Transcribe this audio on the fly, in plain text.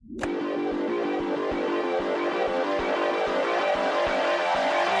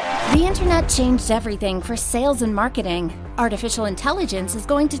The internet changed everything for sales and marketing. Artificial intelligence is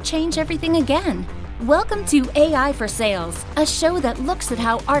going to change everything again. Welcome to AI for Sales, a show that looks at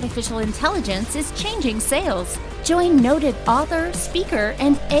how artificial intelligence is changing sales. Join noted author, speaker,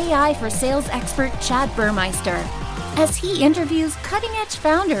 and AI for Sales expert Chad Burmeister as he interviews cutting-edge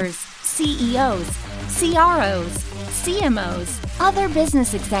founders, CEOs, CROs, CMOs, other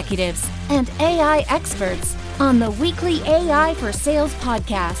business executives, and AI experts on the weekly AI for Sales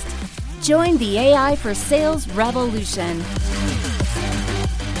podcast. Join the AI for Sales revolution.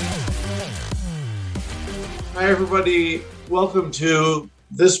 Hi, everybody. Welcome to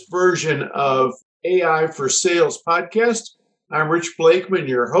this version of AI for Sales podcast. I'm Rich Blakeman,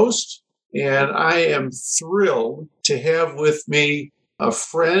 your host, and I am thrilled to have with me a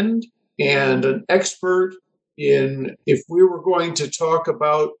friend and an expert in, if we were going to talk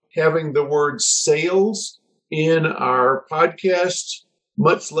about having the word sales in our podcast,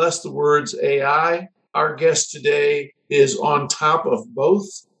 much less the words AI. Our guest today is on top of both,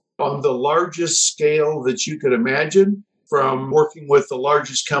 on the largest scale that you could imagine, from working with the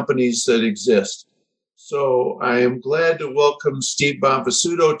largest companies that exist. So I am glad to welcome Steve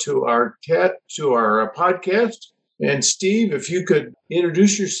Bonvissuto to our podcast. And Steve, if you could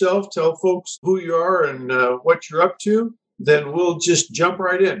introduce yourself, tell folks who you are and what you're up to, then we'll just jump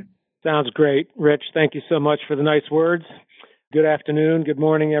right in. Sounds great. Rich, thank you so much for the nice words. Good afternoon. Good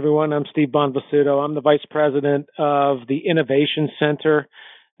morning, everyone. I'm Steve Bonvissuto. I'm the Vice President of the Innovation Center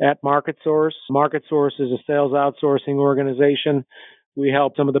at MarketSource. MarketSource is a sales outsourcing organization. We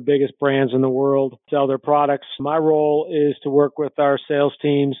help some of the biggest brands in the world sell their products. My role is to work with our sales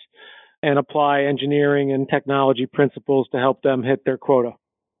teams and apply engineering and technology principles to help them hit their quota.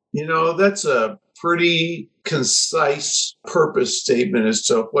 You know, that's a pretty concise purpose statement as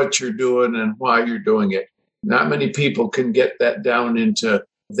to what you're doing and why you're doing it. Not many people can get that down into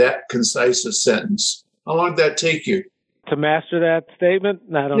that concise a sentence. How long did that take you? To master that statement?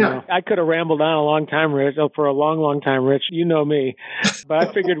 I don't know. I could have rambled on a long time, Rich. Oh, for a long, long time, Rich. You know me. But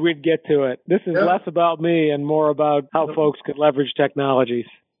I figured we'd get to it. This is less about me and more about how folks could leverage technologies.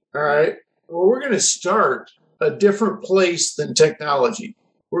 All right. Well, we're going to start a different place than technology.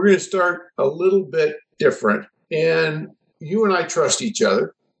 We're going to start a little bit different. And you and I trust each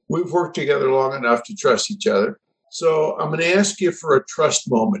other. We've worked together long enough to trust each other. So I'm going to ask you for a trust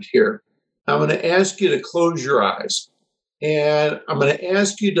moment here. I'm going to ask you to close your eyes. And I'm going to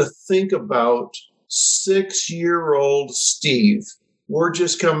ask you to think about 6-year-old Steve. We're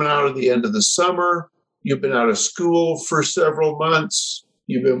just coming out of the end of the summer. You've been out of school for several months.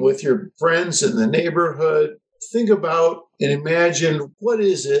 You've been with your friends in the neighborhood. Think about and imagine, what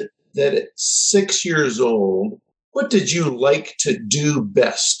is it that at 6 years old, what did you like to do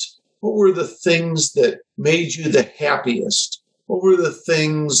best? What were the things that made you the happiest? What were the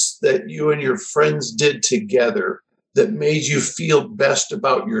things that you and your friends did together that made you feel best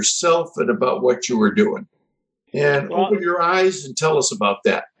about yourself and about what you were doing? And open your eyes and tell us about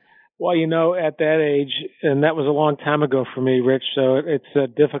that. Well, you know, at that age, and that was a long time ago for me, Rich, so it's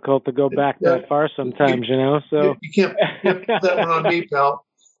difficult to go back that far sometimes, you know. So you can't put that one on me, pal.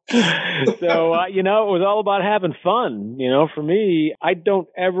 So, you know, it was all about having fun. You know, for me, I don't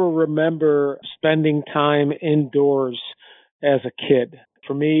ever remember spending time indoors as a kid.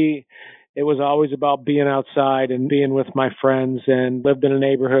 For me, it was always about being outside and being with my friends, and lived in a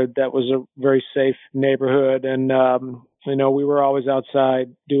neighborhood that was a very safe neighborhood. And, you know, we were always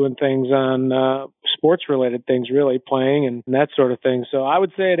outside doing things on sports-related things, really, playing and that sort of thing. So I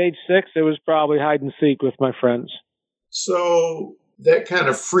would say at age 6, it was probably hide and seek with my friends. So that kind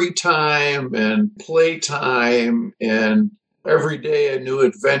of free time and playtime and every day a new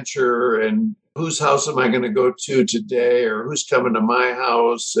adventure and whose house am I going to go to today, or who's coming to my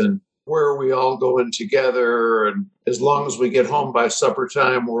house, and where are we all going together, and as long as we get home by supper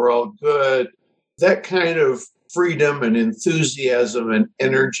time, we're all good. That kind of freedom and enthusiasm and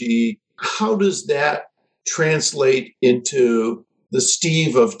energy, how does that translate into the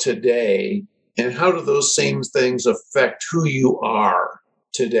Steve of today? And how do those same things affect who you are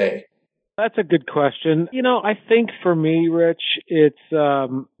today? That's a good question. You know, I think for me, Rich, it's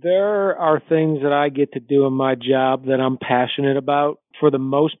there are things that I get to do in my job that I'm passionate about. For the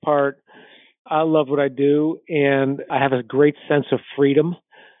most part, I love what I do, and I have a great sense of freedom,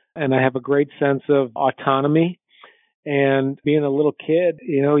 and I have a great sense of autonomy. And being a little kid,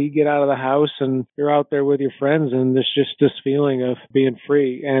 you know, you get out of the house and you're out there with your friends, and there's just this feeling of being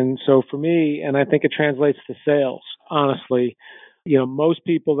free. And so for me, and I think it translates to sales, honestly, you know, most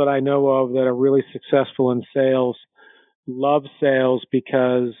people that I know of that are really successful in sales love sales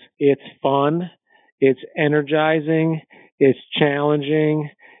because it's fun, it's energizing, it's challenging,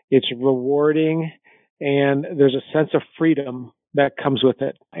 It's rewarding, and there's a sense of freedom that comes with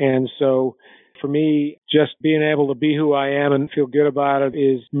it. And so for me, just being able to be who I am and feel good about it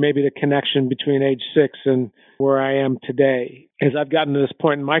is maybe the connection between age 6 and where I am today. As I've gotten to this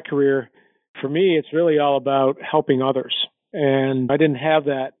point in my career, for me, it's really all about helping others. And I didn't have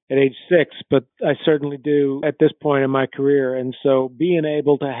that at age 6, but I certainly do at this point in my career. And so being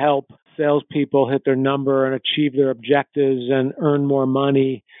able to help salespeople hit their number and achieve their objectives and earn more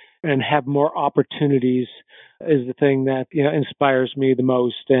money and have more opportunities is the thing that, inspires me the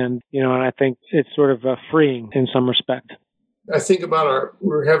most. And, and I think it's sort of freeing in some respect. I think about we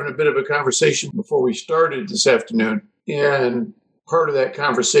were having a bit of a conversation before we started this afternoon. And part of that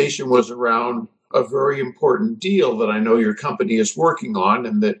conversation was around a very important deal that I know your company is working on,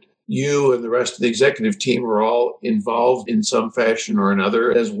 and that you and the rest of the executive team are all involved in some fashion or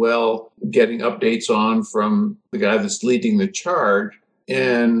another, as well, getting updates on from the guy that's leading the charge.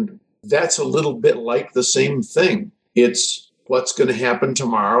 And that's a little bit like the same thing. It's what's going to happen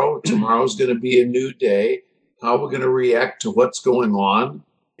tomorrow. Tomorrow's going to be a new day. How we're going to react to what's going on.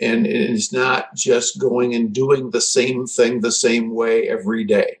 And it's not just going and doing the same thing the same way every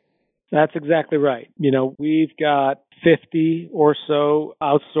day. That's exactly right. We've got 50 or so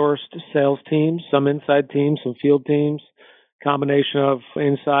outsourced sales teams, some inside teams, some field teams, combination of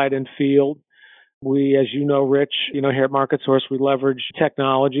inside and field. We, as you know, Rich, here at MarketSource, we leverage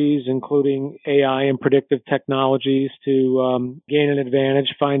technologies, including AI and predictive technologies to gain an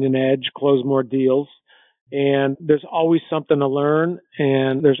advantage, find an edge, close more deals. And there's always something to learn,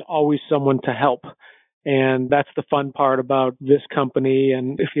 and there's always someone to help. And that's the fun part about this company.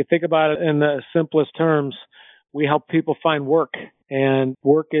 And if you think about it in the simplest terms, we help people find work, and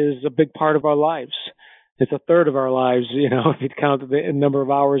work is a big part of our lives. It's a third of our lives, if you count the number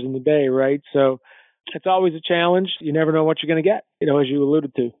of hours in the day, right? So it's always a challenge. You never know what you're going to get, as you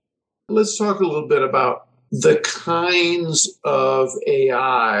alluded to. Let's talk a little bit about the kinds of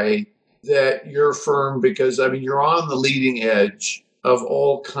AI that your firm, because you're on the leading edge of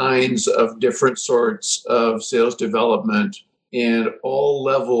all kinds of different sorts of sales development and all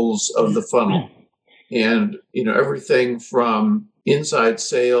levels of the funnel. And, everything from inside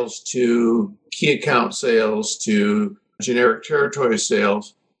sales to key account sales to generic territory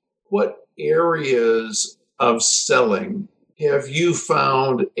sales. What areas of selling have you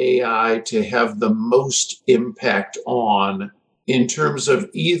found AI to have the most impact on in terms of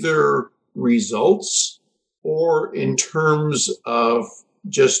either results or in terms of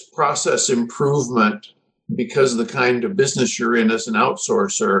just process improvement because of the kind of business you're in as an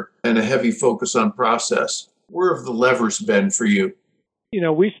outsourcer and a heavy focus on process? Where have the levers been for you?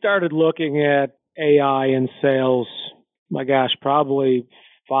 We started looking at AI in sales, probably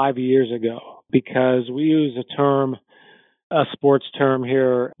 5 years ago, because we use a sports term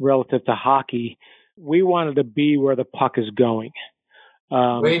here relative to hockey. We wanted to be where the puck is going.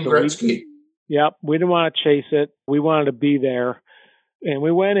 Wayne Gretzky. We didn't want to chase it. We wanted to be there. And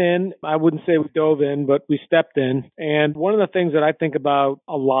we went in. I wouldn't say we dove in, but we stepped in. And one of the things that I think about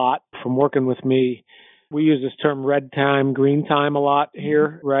a lot from working with me, we use this term red time, green time a lot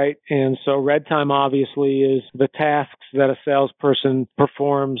here, right? And so red time obviously is the tasks that a salesperson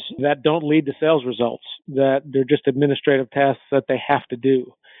performs that don't lead to sales results, that they're just administrative tasks that they have to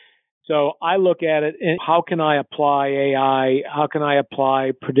do. So I look at it and how can I apply AI? How can I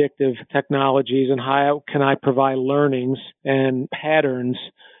apply predictive technologies? And how can I provide learnings and patterns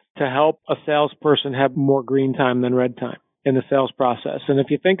to help a salesperson have more green time than red time in the sales process? And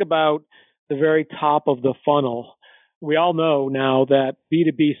if you think about the very top of the funnel, we all know now that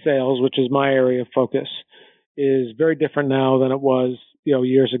B2B sales, which is my area of focus, is very different now than it was,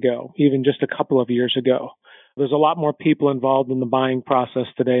 years ago, even just a couple of years ago. There's a lot more people involved in the buying process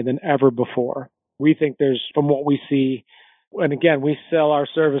today than ever before. We think there's, from what we see, and again, we sell our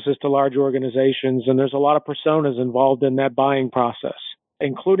services to large organizations, and there's a lot of personas involved in that buying process,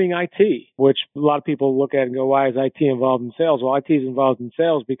 including IT, which a lot of people look at and go, why is IT involved in sales? Well, IT is involved in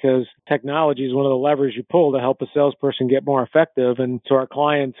sales because technology is one of the levers you pull to help a salesperson get more effective. And so our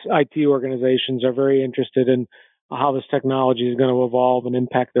clients' IT organizations are very interested in how this technology is going to evolve and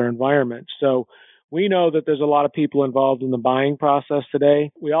impact their environment. So we know that there's a lot of people involved in the buying process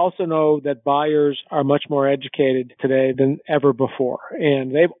today. We also know that buyers are much more educated today than ever before,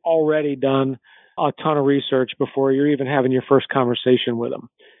 and they've already done a ton of research before you're even having your first conversation with them.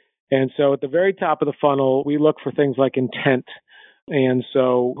 And so at the very top of the funnel, we look for things like intent. And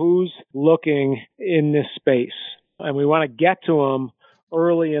so who's looking in this space? And we want to get to them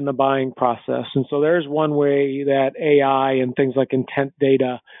early in the buying process. And so there's one way that AI and things like intent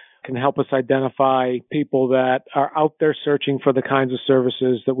data can help us identify people that are out there searching for the kinds of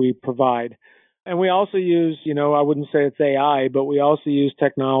services that we provide. And we also use, I wouldn't say it's AI, but we also use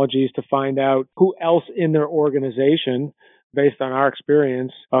technologies to find out who else in their organization, based on our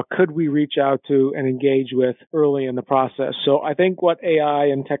experience, could we reach out to and engage with early in the process. So I think what AI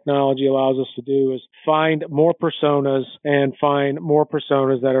and technology allows us to do is find more personas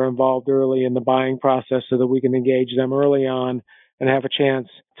that are involved early in the buying process so that we can engage them early on and have a chance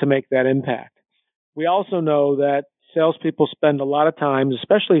to make that impact. We also know that salespeople spend a lot of time,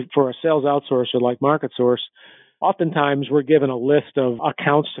 especially for a sales outsourcer like MarketSource. Oftentimes, we're given a list of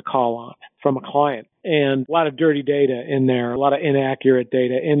accounts to call on from a client and a lot of dirty data in there, a lot of inaccurate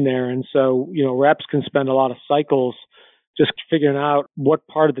data in there. And so, reps can spend a lot of cycles just figuring out what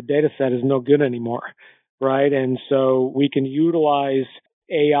part of the data set is no good anymore, right? And so we can utilize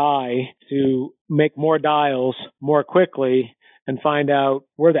AI to make more dials more quickly and find out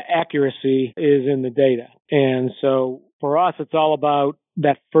where the accuracy is in the data. And so for us, it's all about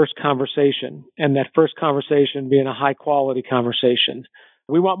that first conversation, and that first conversation being a high quality conversation.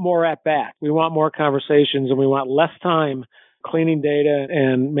 We want more at bat. We want more conversations, and we want less time cleaning data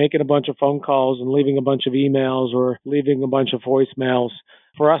and making a bunch of phone calls and leaving a bunch of emails or leaving a bunch of voicemails.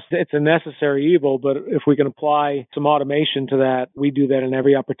 For us, it's a necessary evil, but if we can apply some automation to that, we do that in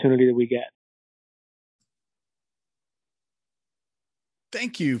every opportunity that we get.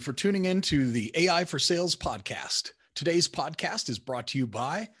 Thank you for tuning in to the AI for Sales podcast. Today's podcast is brought to you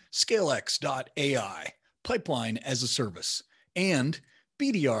by ScaleX.ai, Pipeline as a Service, and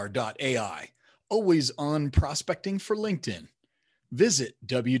BDR.ai, always on prospecting for LinkedIn. Visit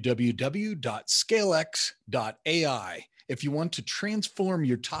www.scalex.ai if you want to transform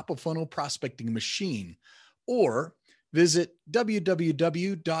your top-of-funnel prospecting machine, or visit www.bdr.ai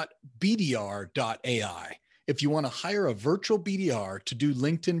if you want to hire a virtual BDR to do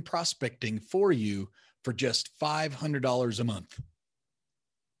LinkedIn prospecting for you for just $500 a month.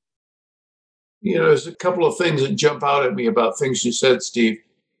 There's a couple of things that jump out at me about things you said, Steve.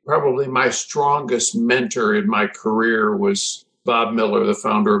 Probably my strongest mentor in my career was Bob Miller, the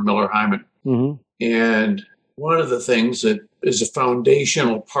founder of Miller Hyman. Mm-hmm. And one of the things that is a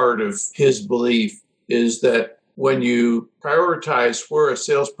foundational part of his belief is that when you prioritize where a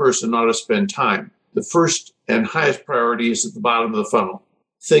salesperson ought to spend time, the first and highest priority is at the bottom of the funnel,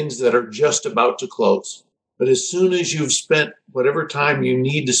 things that are just about to close. But as soon as you've spent whatever time you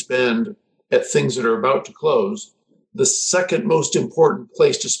need to spend at things that are about to close, the second most important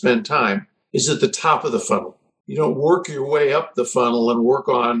place to spend time is at the top of the funnel. You don't work your way up the funnel and work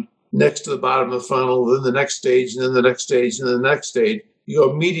on next to the bottom of the funnel, then the next stage, and then the next stage, and then the next stage. You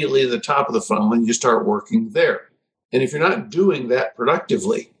go immediately to the top of the funnel and you start working there. And if you're not doing that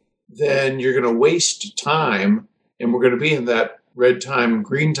productively, then you're going to waste time, and we're going to be in that red time,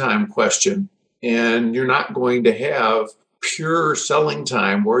 green time question, and you're not going to have pure selling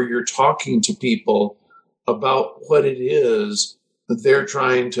time where you're talking to people about what it is that they're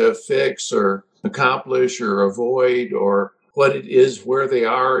trying to fix or accomplish or avoid, or what it is, where they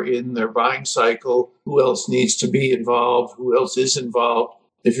are in their buying cycle, who else needs to be involved, who else is involved.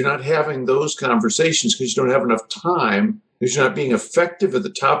 If you're not having those conversations because you don't have enough time, because you're not being effective at the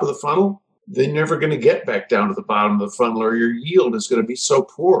top of the funnel, then you're never going to get back down to the bottom of the funnel, or your yield is going to be so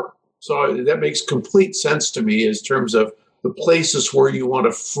poor. So that makes complete sense to me in terms of the places where you want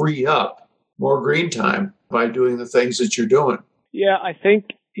to free up more green time by doing the things that you're doing. Yeah, I think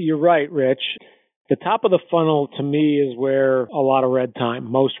you're right, Rich. The top of the funnel to me is where a lot of red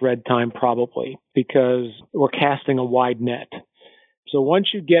time, most red time probably, because we're casting a wide net. So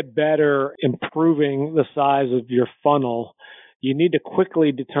once you get better improving the size of your funnel, you need to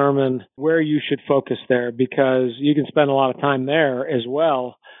quickly determine where you should focus there, because you can spend a lot of time there as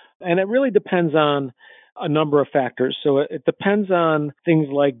well. And it really depends on a number of factors. So it depends on things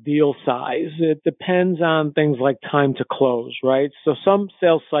like deal size. It depends on things like time to close, right? So some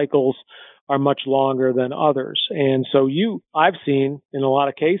sales cycles are much longer than others. And so I've seen in a lot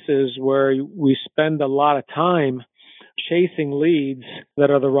of cases where we spend a lot of time chasing leads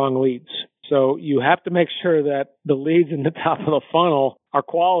that are the wrong leads. So you have to make sure that the leads in the top of the funnel are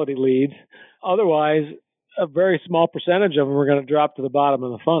quality leads. Otherwise, a very small percentage of them are going to drop to the bottom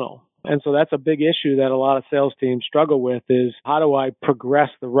of the funnel. And so that's a big issue that a lot of sales teams struggle with, is how do I progress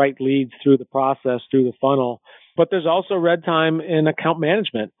the right leads through the process, through the funnel? But there's also red time in account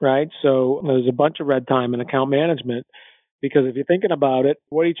management, right? So there's a bunch of red time in account management. Because if you're thinking about it,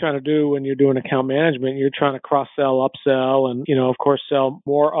 what are you trying to do when you're doing account management? You're trying to cross-sell, upsell, and, of course, sell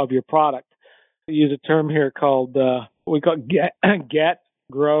more of your product. We use a term here called, we call get,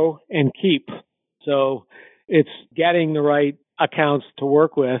 grow, and keep. So it's getting the right accounts to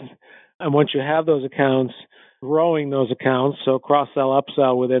work with. And once you have those accounts, growing those accounts, so cross-sell,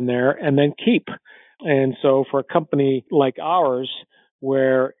 upsell within there, and then keep. And so for a company like ours,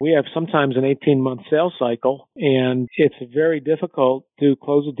 where we have sometimes an 18-month sales cycle, and it's very difficult to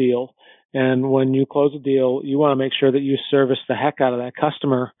close a deal. And when you close a deal, you want to make sure that you service the heck out of that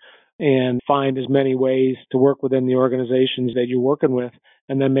customer and find as many ways to work within the organizations that you're working with,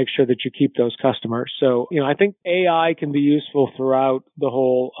 and then make sure that you keep those customers. So, I think AI can be useful throughout the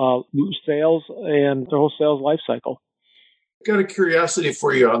whole sales and the whole sales life cycle. Got a curiosity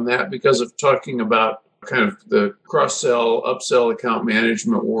for you on that because of talking about kind of the cross-sell, upsell account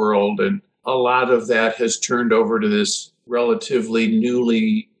management world. And a lot of that has turned over to this relatively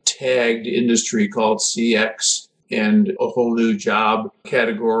newly tagged industry called CX and a whole new job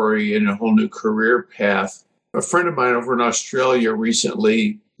category and a whole new career path. A friend of mine over in Australia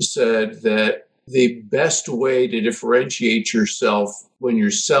recently said that the best way to differentiate yourself when you're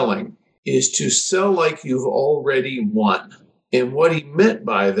selling is to sell like you've already won. And what he meant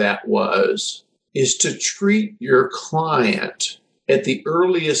by that is to treat your client at the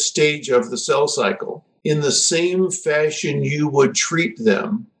earliest stage of the sales cycle in the same fashion you would treat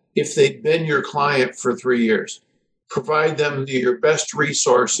them if they'd been your client for 3 years. Provide them your best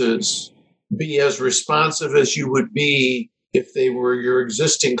resources, be as responsive as you would be if they were your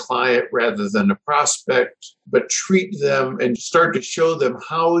existing client rather than a prospect, but treat them and start to show them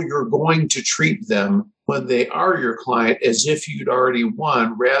how you're going to treat them when they are your client as if you'd already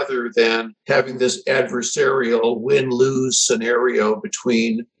won, rather than having this adversarial win-lose scenario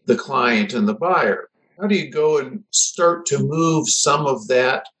between the client and the buyer. How do you go and start to move some of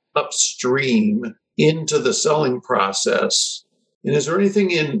that upstream into the selling process? And is there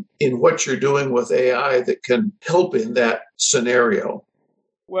anything in what you're doing with AI that can help in that scenario?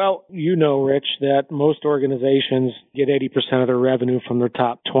 Well, Rich, that most organizations get 80% of their revenue from their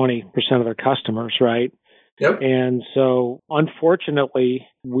top 20% of their customers, right? Yep. And so, unfortunately,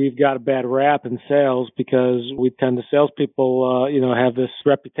 we've got a bad rap in sales because salespeople, have this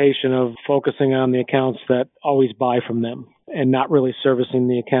reputation of focusing on the accounts that always buy from them and not really servicing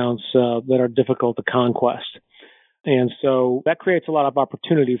the accounts that are difficult to conquest. And so that creates a lot of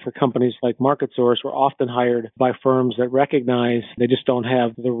opportunity for companies like MarketSource. We're often hired by firms that recognize they just don't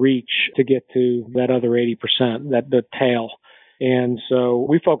have the reach to get to that other 80%, the tail. And so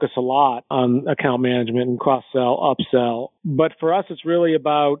we focus a lot on account management and cross-sell, upsell. But for us, it's really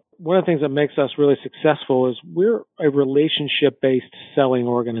about one of the things that makes us really successful is we're a relationship-based selling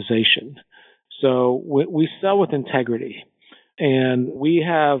organization. So we sell with integrity. And we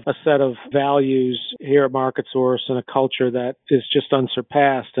have a set of values here at MarketSource and a culture that is just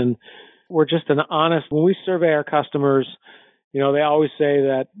unsurpassed. And we're just when we survey our customers, they always say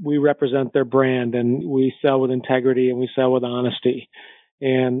that we represent their brand and we sell with integrity and we sell with honesty.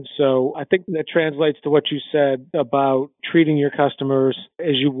 And so I think that translates to what you said about treating your customers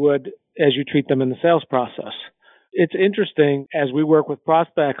as you treat them in the sales process. It's interesting, as we work with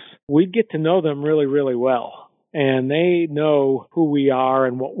prospects, we get to know them really, really well. And they know who we are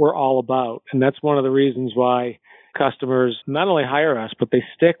and what we're all about. And that's one of the reasons why customers not only hire us, but they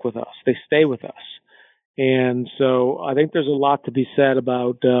stick with us. They stay with us. And so I think there's a lot to be said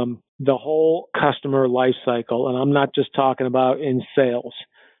about the whole customer life cycle. And I'm not just talking about in sales.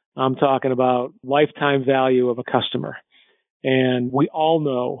 I'm talking about lifetime value of a customer. And we all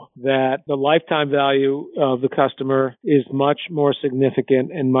know that the lifetime value of the customer is much more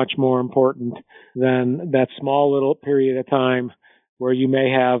significant and much more important than that small little period of time where you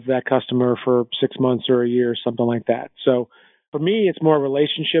may have that customer for 6 months or a year, something like that. So for me, it's more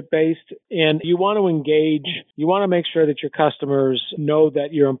relationship based, and you want to engage. You want to make sure that your customers know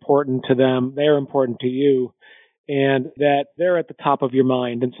that you're important to them. They're important to you. And that they're at the top of your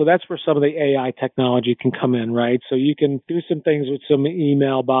mind. And so that's where some of the AI technology can come in, right? So you can do some things with some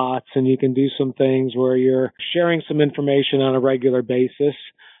email bots, and you can do some things where you're sharing some information on a regular basis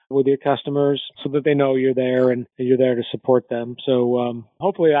with your customers so that they know you're there and you're there to support them. So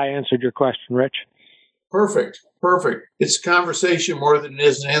hopefully I answered your question, Rich. Perfect. It's a conversation more than it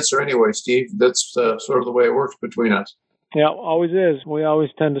is an answer anyway, Steve. That's sort of the way it works between us. Yeah, always is. We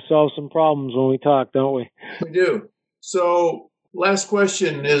always tend to solve some problems when we talk, don't we? We do. So last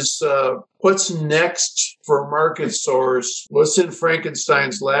question is, what's next for MarketSource? What's in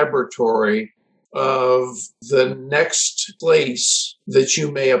Frankenstein's laboratory of the next place that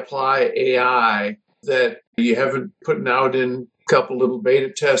you may apply AI that you haven't put out in a couple little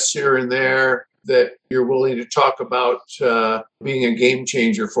beta tests here and there that you're willing to talk about being a game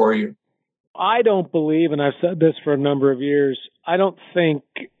changer for you? I don't believe, and I've said this for a number of years, I don't think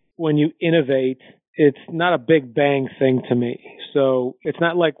when you innovate it's not a big bang thing to me. So it's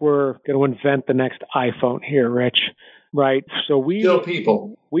not like we're going to invent the next iPhone here, Rich, right? So we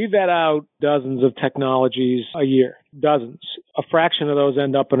vet out dozens of technologies a year, dozens. A fraction of those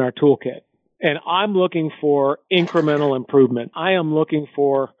end up in our toolkit. And I'm looking for incremental improvement. I am looking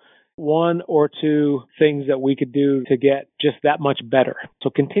for one or two things that we could do to get just that much better. So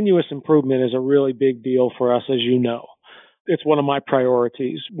continuous improvement is a really big deal for us, as you know. It's one of my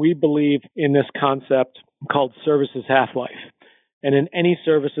priorities. We believe in this concept called services half-life. And in any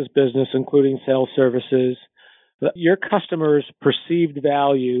services business, including sales services, your customer's perceived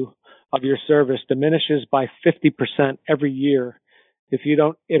value of your service diminishes by 50% every year if you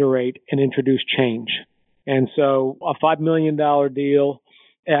don't iterate and introduce change. And so a $5 million deal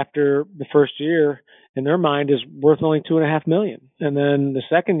after the first year, in their mind, is worth only $2.5 million. And then the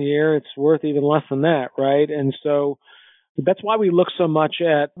second year, it's worth even less than that, right? And so that's why we look so much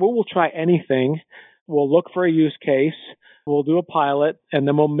at, we'll try anything. We'll look for a use case. We'll do a pilot, and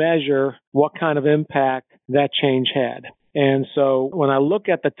then we'll measure what kind of impact that change had. And so when I look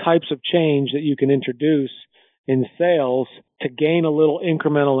at the types of change that you can introduce in sales to gain a little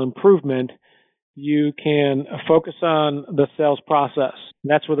incremental improvement, you can focus on the sales process.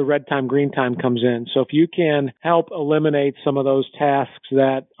 That's where the red time, green time comes in. So if you can help eliminate some of those tasks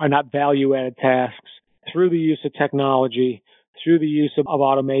that are not value-added tasks through the use of technology, through the use of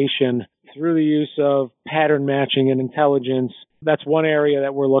automation, through the use of pattern matching and intelligence, that's one area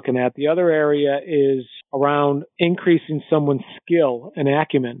that we're looking at. The other area is around increasing someone's skill and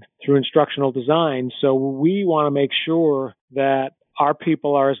acumen through instructional design. So we want to make sure that our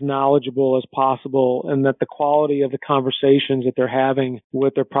people are as knowledgeable as possible and that the quality of the conversations that they're having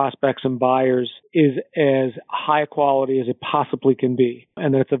with their prospects and buyers is as high quality as it possibly can be,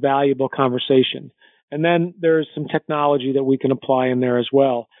 and that it's a valuable conversation. And then there's some technology that we can apply in there as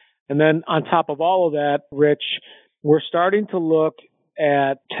well. And then on top of all of that, Rich, we're starting to look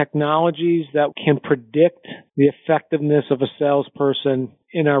at technologies that can predict the effectiveness of a salesperson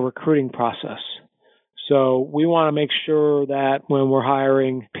in our recruiting process. So we want to make sure that when we're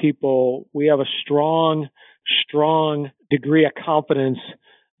hiring people, we have a strong degree of confidence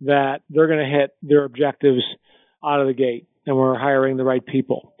that they're going to hit their objectives out of the gate and we're hiring the right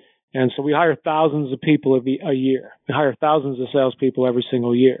people. And so we hire thousands of people a year. We hire thousands of salespeople every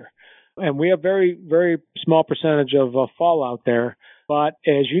single year. And we have very, very small percentage of fallout there. But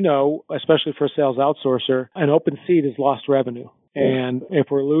as you know, especially for a sales outsourcer, an open seat is lost revenue. And if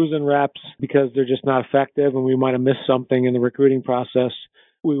we're losing reps because they're just not effective and we might have missed something in the recruiting process,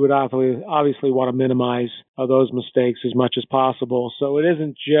 we would obviously want to minimize those mistakes as much as possible. So it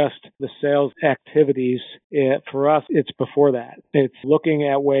isn't just the sales activities. For us, it's before that. It's looking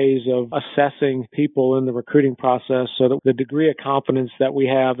at ways of assessing people in the recruiting process so that the degree of confidence that we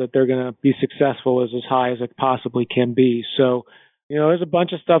have that they're going to be successful is as high as it possibly can be. So, there's a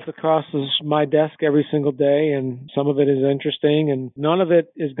bunch of stuff that crosses my desk every single day, and some of it is interesting, and none of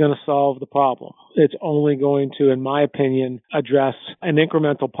it is going to solve the problem. It's only going to, in my opinion, address an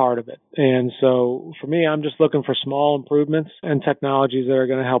incremental part of it. And so for me, I'm just looking for small improvements and technologies that are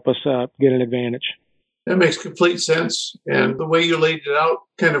going to help us get an advantage. That makes complete sense. And the way you laid it out,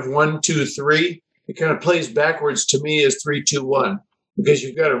 kind of 1, 2, 3, it kind of plays backwards to me as 3, 2, 1, because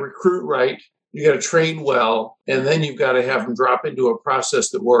you've got to recruit right. You got to train well, and then you've got to have them drop into a process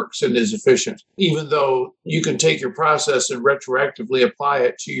that works and is efficient. Even though you can take your process and retroactively apply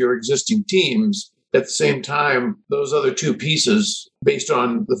it to your existing teams, at the same time, those other two pieces, based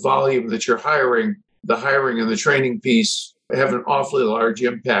on the volume that you're hiring, the hiring and the training piece, have an awfully large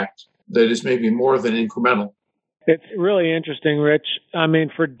impact that is maybe more than incremental. It's really interesting, Rich. I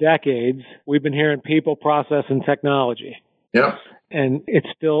mean, for decades, we've been hearing people, process, and technology. Yeah. And it's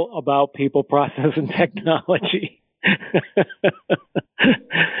still about people, process, and technology.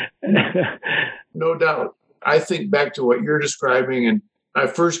 No doubt. I think back to what you're describing, and I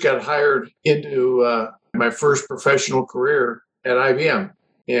first got hired into my first professional career at IBM.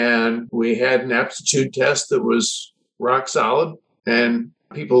 And we had an aptitude test that was rock solid, and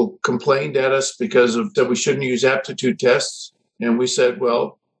people complained at us because of that we shouldn't use aptitude tests. And we said,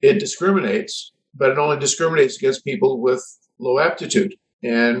 well, it discriminates, but it only discriminates against people with low aptitude.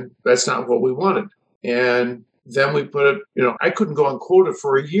 And that's not what we wanted. And then we put it, I couldn't go on quota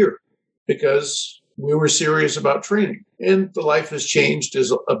for a year because we were serious about training. And the life has changed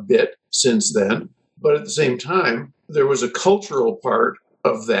a bit since then. But at the same time, there was a cultural part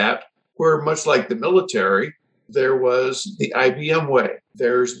of that where, much like the military, there was the IBM way,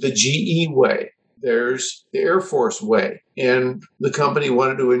 there's the GE way, there's the Air Force way. And the company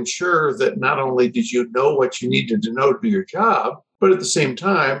wanted to ensure that not only did you know what you needed to know to do your job, but at the same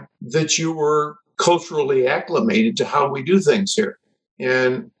time that you were culturally acclimated to how we do things here.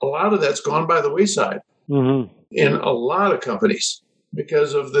 And a lot of that's gone by the wayside in a lot of companies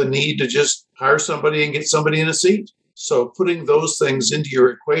because of the need to just hire somebody and get somebody in a seat. So putting those things into your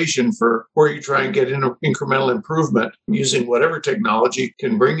equation for where you try and get incremental improvement using whatever technology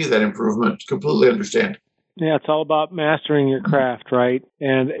can bring you that improvement, completely understand. Yeah, it's all about mastering your craft, right?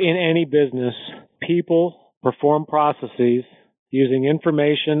 And in any business, people perform processes using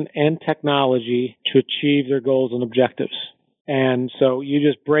information and technology to achieve their goals and objectives. And so you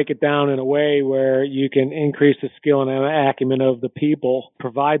just break it down in a way where you can increase the skill and acumen of the people,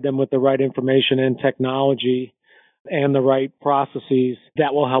 provide them with the right information and technology and the right processes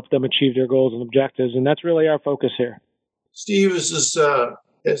that will help them achieve their goals and objectives. And that's really our focus here. Steve, this is,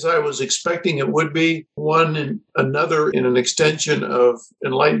 as I was expecting it would be, one and another in an extension of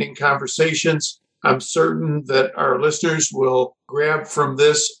enlightening conversations. I'm certain that our listeners will grab from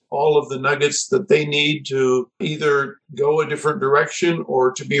this all of the nuggets that they need to either go a different direction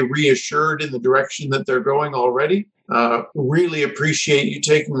or to be reassured in the direction that they're going already. Really appreciate you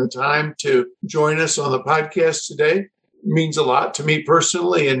taking the time to join us on the podcast today. It means a lot to me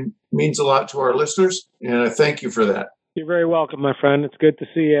personally and means a lot to our listeners, and I thank you for that. You're very welcome, my friend. It's good to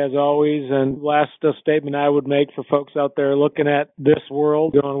see you as always. And last statement I would make for folks out there looking at this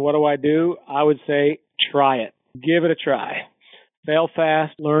world, going, what do I do? I would say, try it. Give it a try. Fail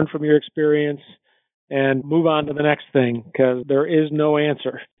fast, learn from your experience, and move on to the next thing because there is no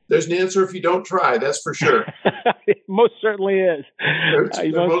answer. There's an answer if you don't try, that's for sure. It most certainly is.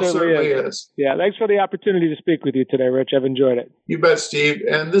 It most certainly is. Yeah, thanks for the opportunity to speak with you today, Rich. I've enjoyed it. You bet, Steve.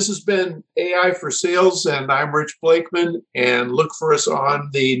 And this has been AI for Sales, and I'm Rich Blakeman, and look for us on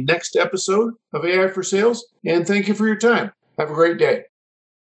the next episode of AI for Sales. And thank you for your time. Have a great day.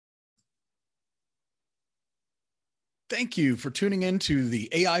 Thank you for tuning in to the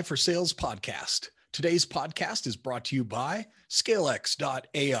AI for Sales podcast. Today's podcast is brought to you by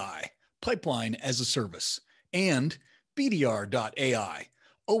ScaleX.ai, Pipeline as a Service, and BDR.ai,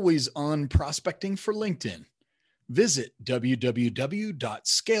 always on prospecting for LinkedIn. Visit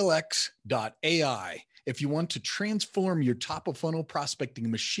www.scalex.ai if you want to transform your top-of-funnel prospecting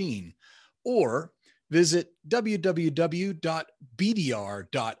machine, or visit www.bdr.ai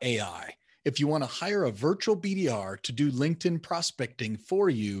if you want to hire a virtual BDR to do LinkedIn prospecting for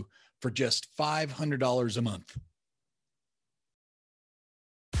you for just $500 a month.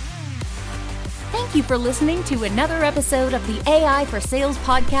 Thank you for listening to another episode of the AI for Sales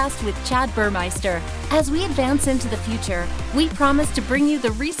podcast with Chad Burmeister. As we advance into the future, we promise to bring you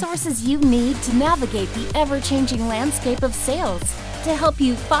the resources you need to navigate the ever-changing landscape of sales to help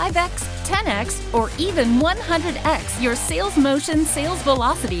you 5x, 10x, or even 100x your sales motion, sales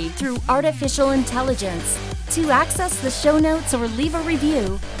velocity through artificial intelligence. To access the show notes or leave a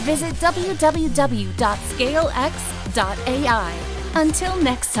review, visit www.scalex.ai. Until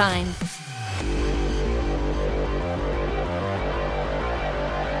next time.